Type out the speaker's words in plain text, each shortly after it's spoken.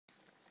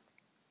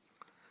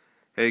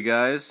Hey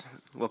guys,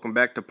 welcome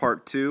back to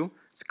part 2.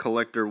 It's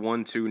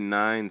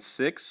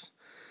Collector1296,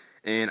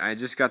 and I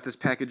just got this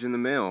package in the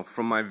mail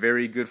from my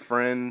very good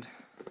friend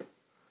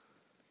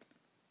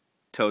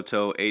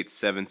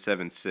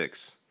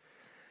Toto8776.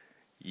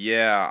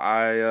 Yeah,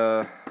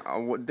 I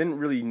didn't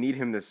really need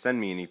him to send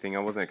me anything.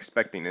 I wasn't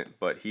expecting it,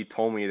 but he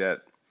told me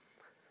that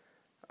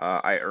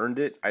I earned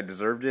it, I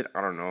deserved it. I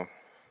don't know.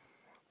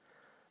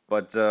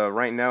 But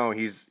right now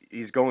he's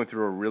going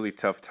through a really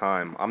tough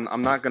time.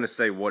 I'm not gonna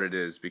say what it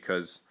is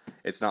because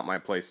it's not my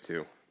place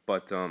to.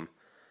 But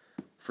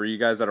for you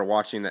guys that are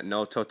watching that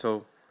know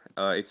Toto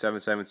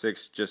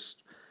 8776, just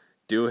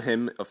do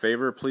him a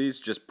favor, please.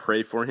 Just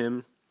pray for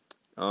him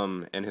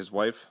and his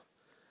wife.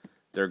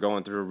 They're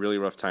going through a really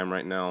rough time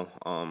right now.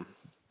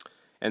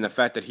 And the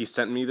fact that he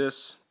sent me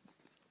this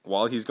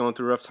while he's going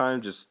through a rough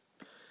time just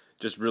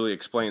really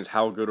explains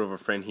how good of a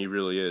friend he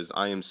really is.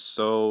 I am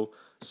so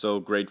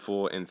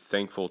grateful and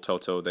thankful,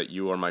 Toto, that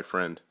you are my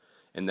friend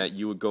and that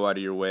you would go out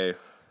of your way,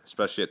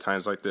 especially at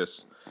times like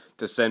this,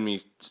 to send me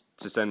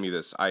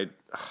this. I'm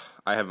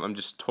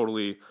just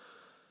totally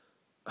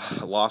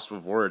lost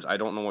with words. I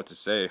don't know what to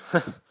say.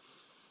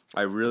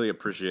 I really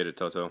appreciate it,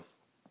 Toto.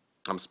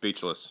 I'm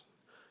speechless.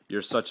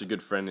 You're such a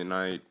good friend, and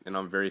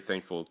I'm very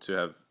thankful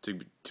to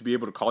be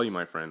able to call you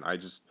my friend. I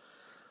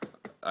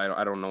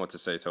don't know what to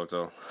say,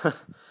 Toto.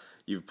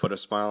 You've put a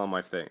smile on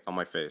my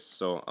face.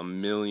 So a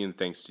million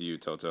thanks to you,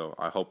 Toto.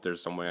 I hope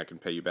there's some way I can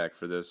pay you back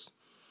for this.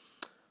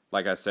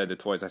 Like I said, the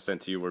toys I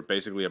sent to you were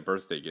basically a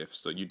birthday gift,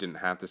 so you didn't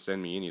have to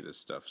send me any of this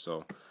stuff.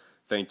 So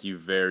thank you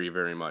very,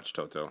 very much,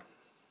 Toto.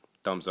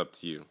 Thumbs up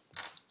to you.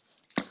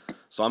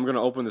 So I'm going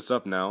to open this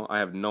up now. I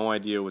have no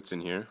idea what's in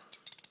here.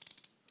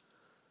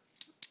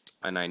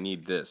 And I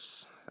need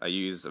this. I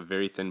use a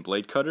very thin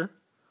blade cutter.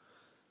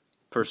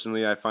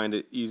 Personally, I find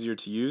it easier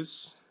to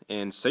use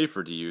and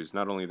safer to use.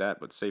 Not only that,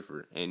 but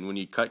safer. And when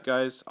you cut,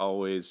 guys,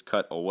 always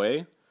cut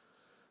away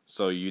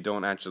so you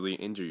don't actually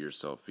injure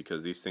yourself,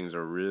 because these things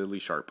are really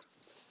sharp.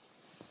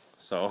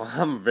 So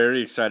I'm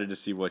very excited to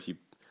see what he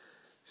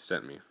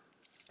sent me.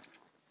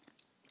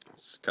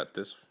 Let's cut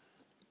this.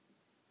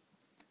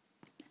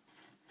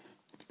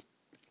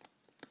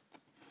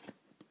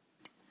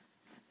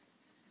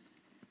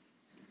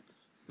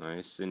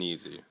 Nice and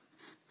easy.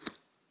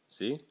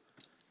 See?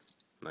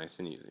 Nice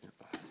and easy.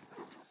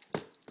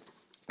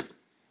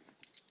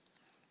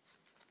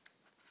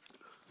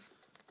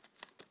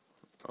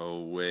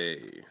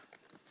 Away.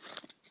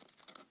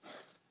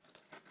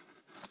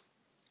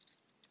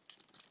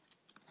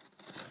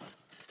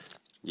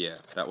 Yeah,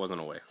 that wasn't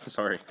away.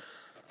 Sorry.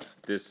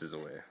 This is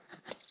away.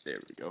 There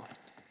we go.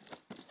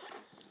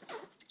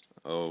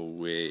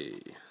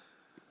 Away.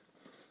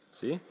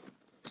 See?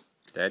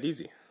 That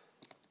easy.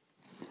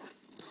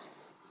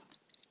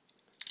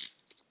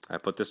 I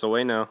put this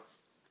away now.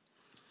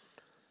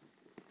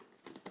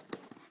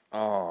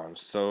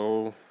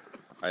 Oh,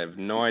 I have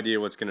no idea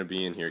what's going to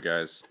be in here,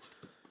 guys.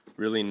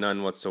 Really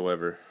none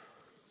whatsoever.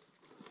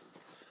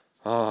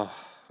 Oh,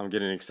 I'm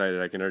getting excited.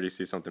 I can already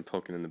see something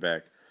poking in the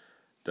back.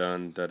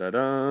 Dun dun dun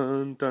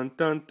dun dun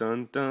dun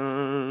dun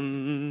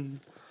dun.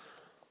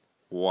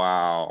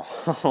 Wow.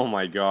 Oh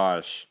my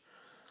gosh.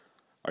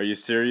 Are you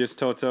serious,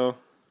 Toto?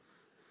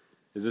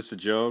 Is this a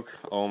joke?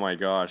 Oh my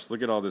gosh.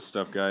 Look at all this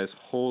stuff, guys.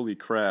 Holy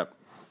crap.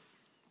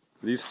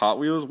 These Hot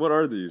Wheels? What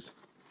are these?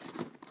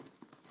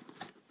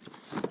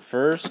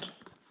 First,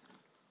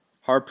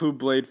 Harpoon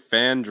Blade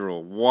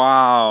Fandral.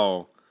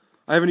 Wow.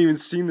 I haven't even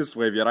seen this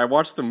wave yet. I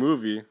watched the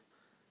movie,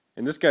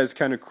 and this guy's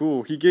kind of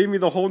cool. He gave me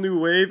the whole new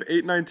wave,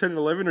 8, 9, 10, and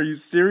 11. Are you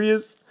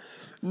serious?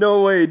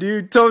 No way,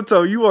 dude.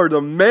 Toto, you are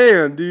the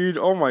man, dude.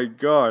 Oh my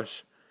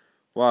gosh.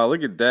 Wow,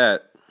 look at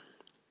that.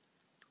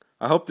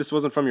 I hope this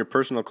wasn't from your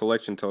personal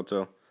collection,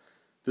 Toto.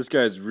 This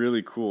guy's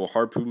really cool.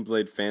 Harpoon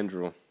Blade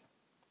Fandral.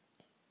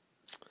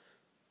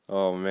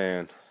 Oh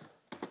man.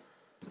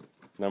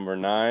 Number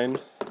 9.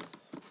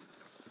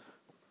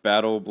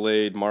 Battle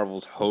Blade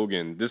Marvel's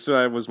Hogan. This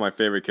guy was my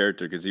favorite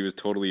character because he was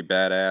totally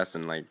badass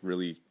and like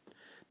really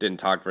didn't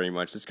talk very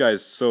much. This guy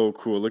is so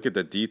cool. Look at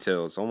the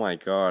details. Oh my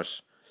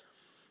gosh.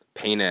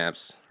 Paint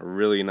apps are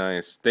really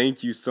nice.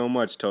 Thank you so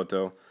much,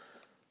 Toto.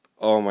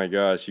 Oh my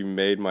gosh, you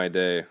made my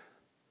day.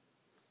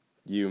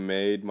 You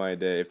made my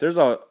day. If there's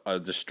a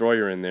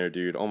destroyer in there,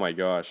 dude, oh my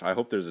gosh. I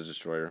hope there's a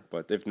destroyer.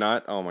 But if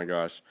not, oh my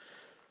gosh.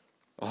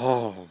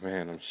 Oh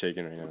man, I'm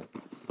shaking right now.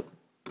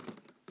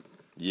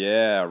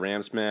 Yeah,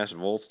 Ram Smash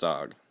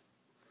Volstagg.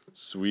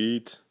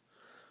 Sweet.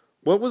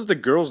 What was the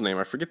girl's name?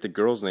 I forget the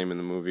girl's name in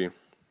the movie.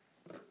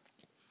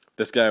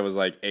 This guy was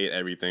like, ate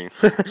everything.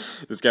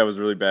 This guy was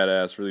really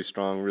badass, really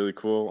strong, really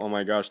cool. Oh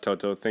my gosh,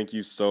 Toto, thank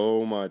you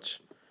so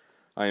much.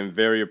 I am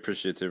very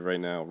appreciative right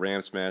now. Ram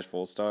Smash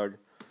Volstagg.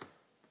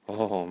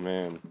 Oh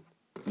man.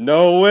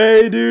 No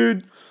way,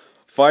 dude.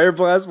 Fire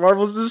Blast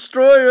Marvel's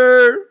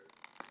Destroyer.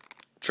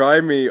 Try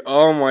me.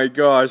 Oh my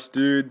gosh,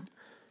 dude.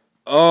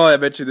 Oh, I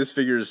bet you this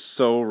figure is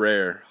so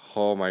rare.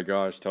 Oh my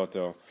gosh,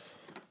 Toto.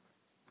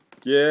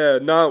 Yeah,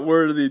 not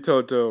worthy,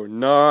 Toto.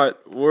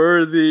 Not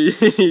worthy.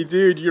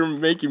 Dude, you're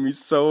making me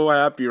so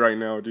happy right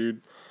now,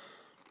 dude.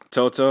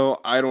 Toto,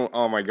 I don't.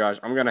 Oh my gosh,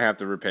 I'm gonna have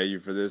to repay you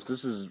for this.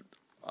 This is,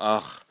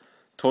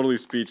 totally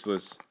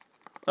speechless.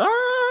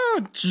 Ah!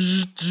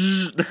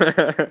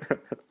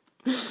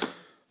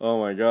 Oh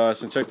my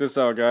gosh, and check this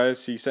out,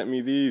 guys. He sent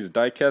me these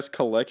diecast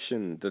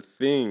collection, the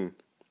Thing.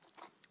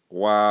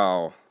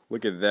 Wow,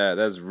 look at that.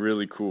 That's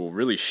really cool,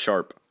 really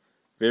sharp,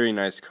 very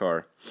nice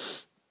car.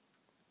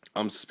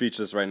 I'm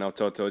speechless right now,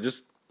 Toto.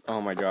 Just, oh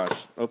my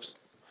gosh. Oops.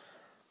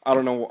 I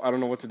don't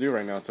know what to do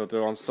right now,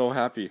 Toto. I'm so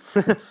happy.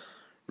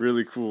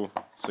 Really cool.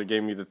 So he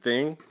gave me the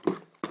Thing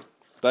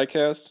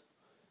diecast.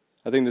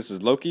 I think this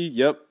is Loki.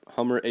 Yep,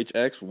 Hummer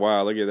HX.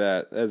 Wow, look at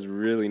that. That's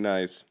really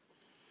nice.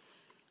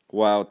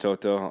 Wow,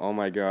 Toto. Oh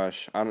my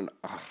gosh. I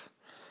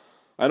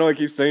know I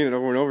keep saying it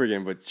over and over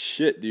again, but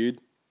shit, dude.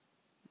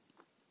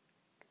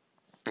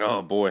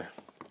 Oh boy.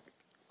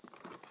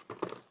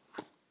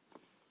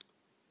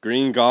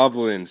 Green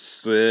Goblin,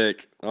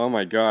 sick. Oh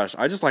my gosh.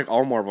 I just like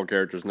all Marvel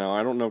characters now.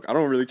 I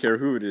don't really care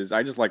who it is.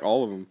 I just like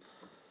all of them.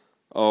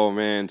 Oh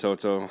man,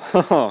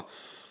 Toto.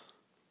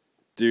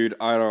 Dude,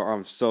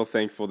 I'm so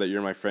thankful that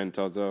you're my friend,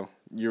 Toto.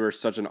 You are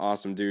such an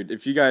awesome dude.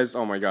 If you guys,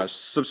 oh my gosh,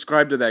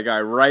 subscribe to that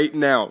guy right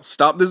now.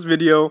 Stop this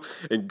video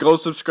and go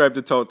subscribe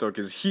to Toto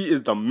because he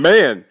is the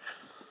man.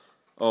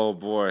 Oh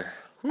boy.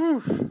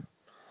 Whew.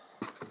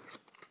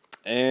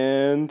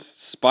 And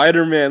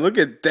Spider-Man, look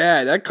at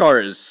that. That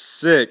car is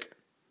sick.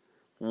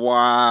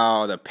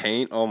 Wow, the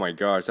paint. Oh my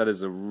gosh, that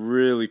is a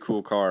really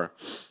cool car.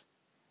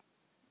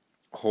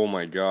 Oh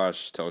my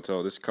gosh,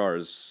 Toto, this car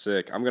is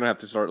sick. I'm going to have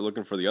to start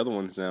looking for the other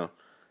ones now.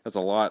 That's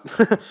a lot.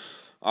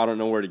 I don't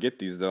know where to get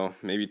these, though.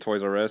 Maybe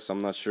Toys R Us,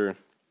 I'm not sure.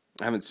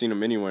 I haven't seen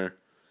them anywhere.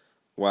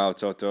 Wow,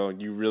 Toto,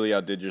 you really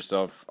outdid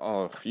yourself.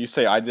 Oh, you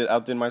say I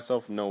outdid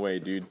myself? No way,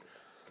 dude.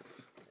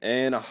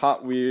 And a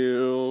Hot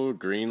Wheel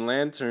Green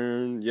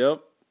Lantern.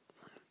 Yep.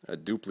 A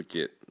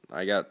duplicate.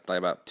 I got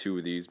about 2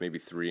 of these, maybe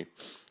 3.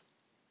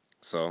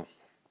 So,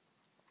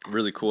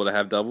 really cool to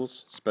have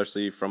doubles,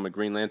 especially from a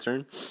Green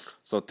Lantern.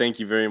 So, thank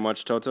you very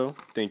much, Toto.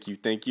 Thank you,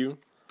 thank you.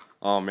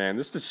 Oh man,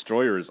 this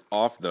Destroyer is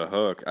off the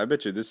hook. I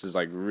bet you this is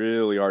like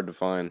really hard to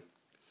find.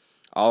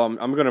 I'm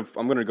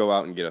gonna go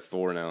out and get a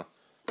Thor now,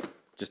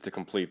 just to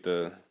complete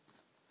the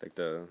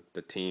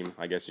team,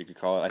 I guess you could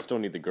call it. I still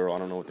need the girl. I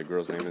don't know what the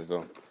girl's name is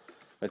though.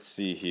 Let's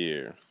see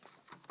here.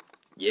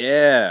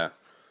 Yeah,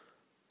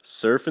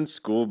 Surf and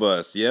School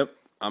Bus. Yep,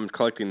 I'm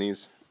collecting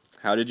these.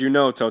 How did you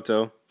know,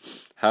 Toto?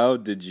 How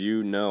did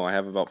you know? I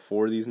have about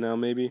 4 of these now,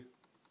 maybe.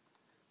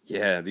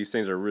 Yeah, these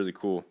things are really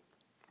cool.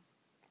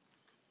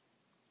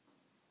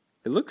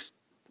 It looks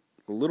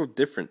a little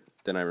different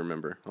than I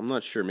remember. I'm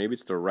not sure. Maybe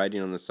it's the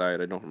writing on the side.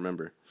 I don't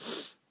remember.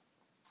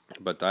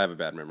 But I have a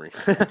bad memory.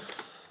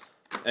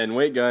 And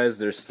wait, guys,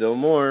 there's still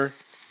more.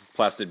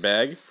 Plastic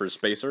bag for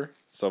Spacer.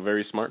 So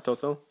very smart,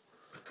 Toto.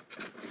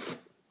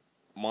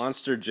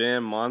 Monster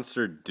Jam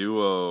Monster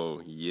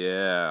Duo.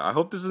 Yeah. I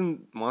hope this is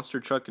Monster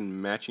Truck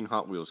and matching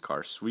Hot Wheels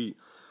car. Sweet.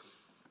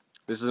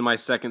 This is my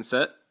second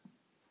set.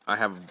 I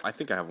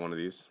think I have one of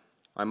these.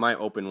 I might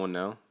open one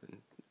now,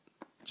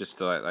 just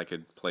so I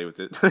could play with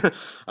it.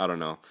 I don't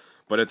know.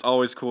 But it's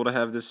always cool to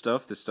have this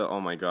stuff. Oh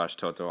my gosh,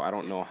 Toto. I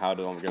don't know how I'm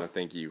going to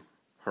thank you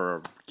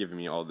for giving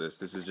me all this.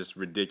 This is just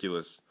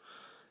ridiculous.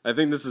 I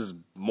think this is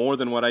more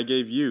than what I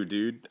gave you,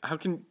 dude.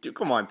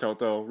 Come on,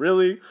 Toto.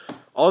 Really?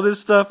 All this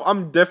stuff?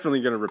 I'm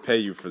definitely going to repay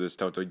you for this,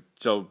 Toto.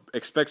 So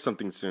expect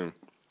something soon.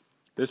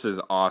 This is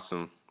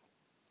awesome.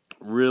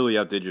 Really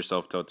outdid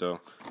yourself,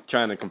 Toto.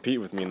 Trying to compete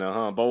with me now,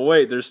 huh? But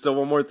wait, there's still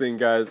one more thing,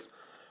 guys.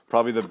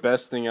 Probably the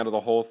best thing out of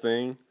the whole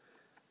thing.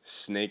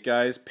 Snake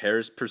Eyes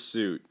Paris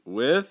Pursuit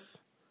with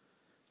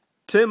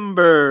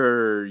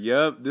Timber.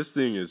 Yep, this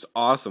thing is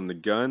awesome. The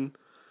gun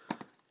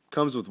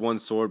comes with 1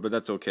 sword, but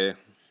that's okay.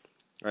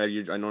 I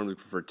normally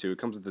prefer 2. It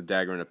comes with a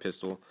dagger and a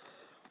pistol.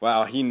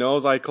 Wow, he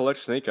knows I collect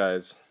Snake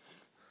Eyes.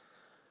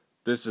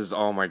 This is,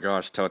 oh my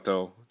gosh,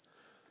 Toto.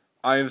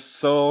 I am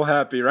so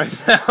happy right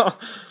now.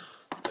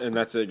 And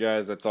that's it,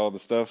 guys. That's all the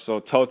stuff. So,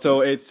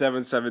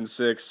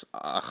 Toto8776.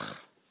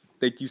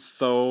 Thank you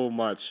so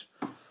much.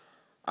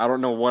 I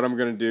don't know what I'm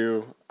going to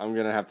do. I'm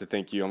going to have to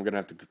thank you. I'm going to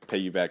have to pay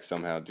you back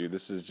somehow, dude.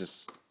 This is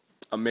just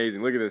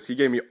amazing. Look at this. He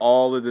gave me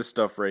all of this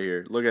stuff right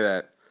here. Look at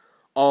that.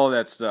 All of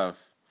that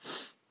stuff.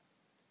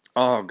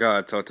 Oh,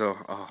 God, Toto.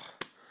 Oh.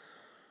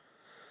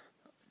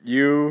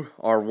 You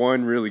are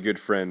one really good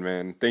friend,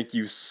 man. Thank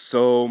you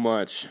so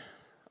much.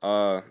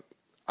 I'm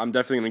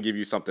definitely going to give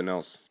you something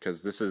else,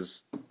 because this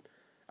is...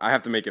 I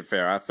have to make it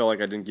fair. I felt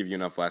like I didn't give you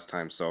enough last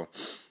time, so...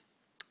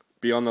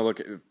 Be on the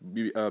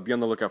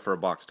lookout for a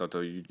box, Toto.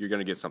 You're going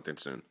to get something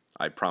soon.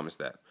 I promise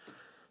that.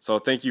 So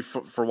thank you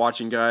for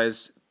watching,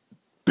 guys.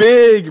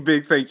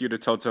 Big thank you to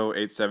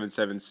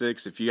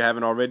Toto8776. If you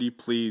haven't already,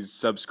 please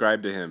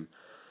subscribe to him.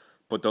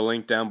 Put the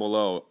link down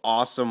below.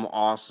 Awesome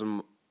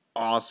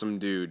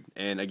dude.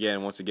 And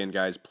again, once again,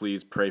 guys,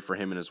 please pray for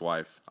him and his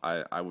wife.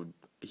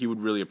 He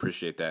would really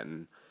appreciate that,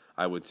 and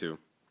I would too.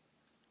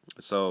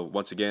 So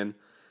once again,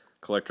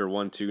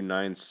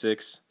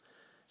 Collector1296.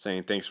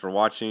 Saying thanks for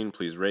watching.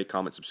 Please rate,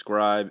 comment,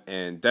 subscribe,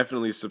 and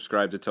definitely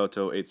subscribe to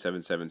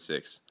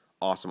Toto8776.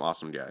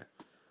 Awesome guy.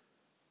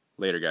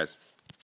 Later, guys.